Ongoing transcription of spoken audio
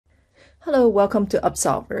Hello, welcome to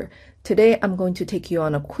Upsolver. Today I'm going to take you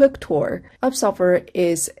on a quick tour. Upsolver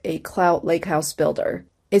is a cloud lakehouse builder.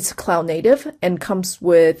 It's cloud native and comes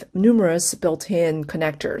with numerous built-in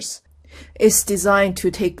connectors. It's designed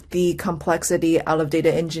to take the complexity out of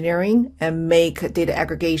data engineering and make data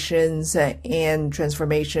aggregations and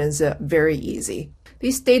transformations very easy.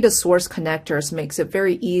 These data source connectors makes it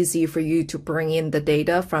very easy for you to bring in the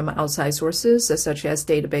data from outside sources, such as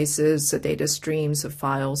databases, data streams,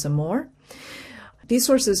 files, and more. These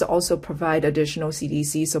sources also provide additional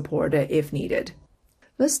CDC support if needed.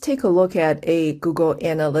 Let's take a look at a Google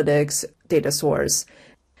Analytics data source.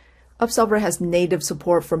 Upsolver has native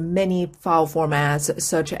support for many file formats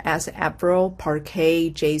such as Avro, Parquet,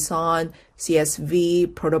 JSON, CSV,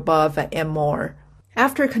 Protobuf, and more.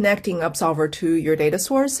 After connecting Upsolver to your data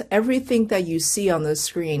source, everything that you see on the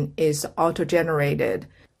screen is auto-generated.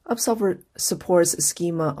 Upsolver supports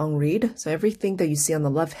schema on read, so everything that you see on the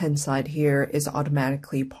left-hand side here is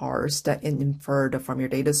automatically parsed and inferred from your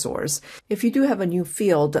data source. If you do have a new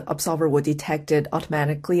field, Upsolver will detect it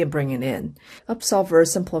automatically and bring it in. Upsolver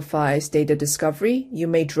simplifies data discovery. You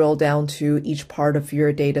may drill down to each part of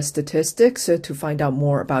your data statistics to find out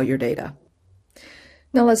more about your data.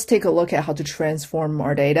 Now let's take a look at how to transform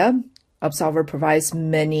our data. Upsolver provides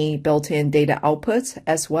many built-in data outputs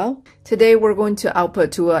as well. Today we're going to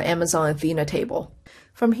output to an Amazon Athena table.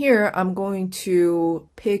 From here, I'm going to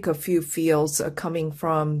pick a few fields coming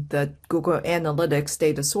from the Google Analytics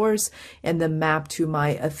data source and then map to my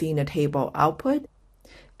Athena table output.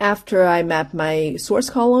 After I map my source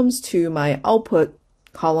columns to my output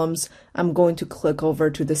columns, I'm going to click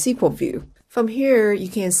over to the SQL view. From here, you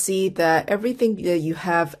can see that everything that you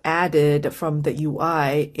have added from the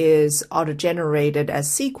UI is auto-generated as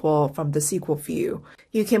SQL from the SQL view.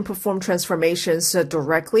 You can perform transformations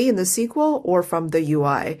directly in the SQL or from the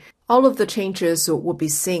UI. All of the changes will be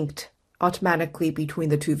synced automatically between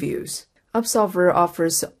the two views. Upsolver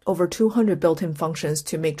offers over 200 built-in functions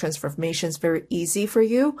to make transformations very easy for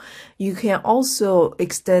you. You can also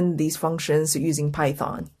extend these functions using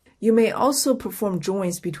Python. You may also perform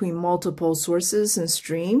joins between multiple sources and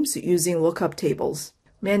streams using lookup tables,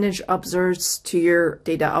 manage observes to your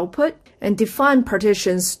data output, and define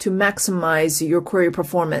partitions to maximize your query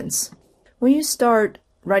performance. When you start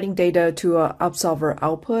writing data to an Upsolver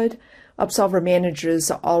output, Upsolver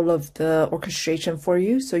manages all of the orchestration for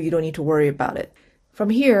you, so you don't need to worry about it.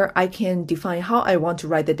 From here, I can define how I want to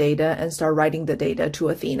write the data and start writing the data to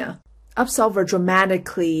Athena. Upsolver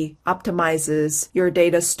dramatically optimizes your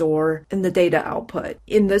data store and the data output.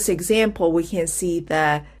 In this example, we can see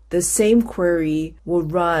that the same query will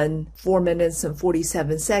run 4 minutes and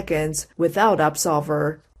 47 seconds without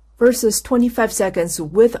Upsolver versus 25 seconds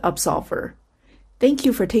with Upsolver. Thank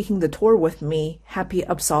you for taking the tour with me. Happy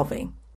Upsolving.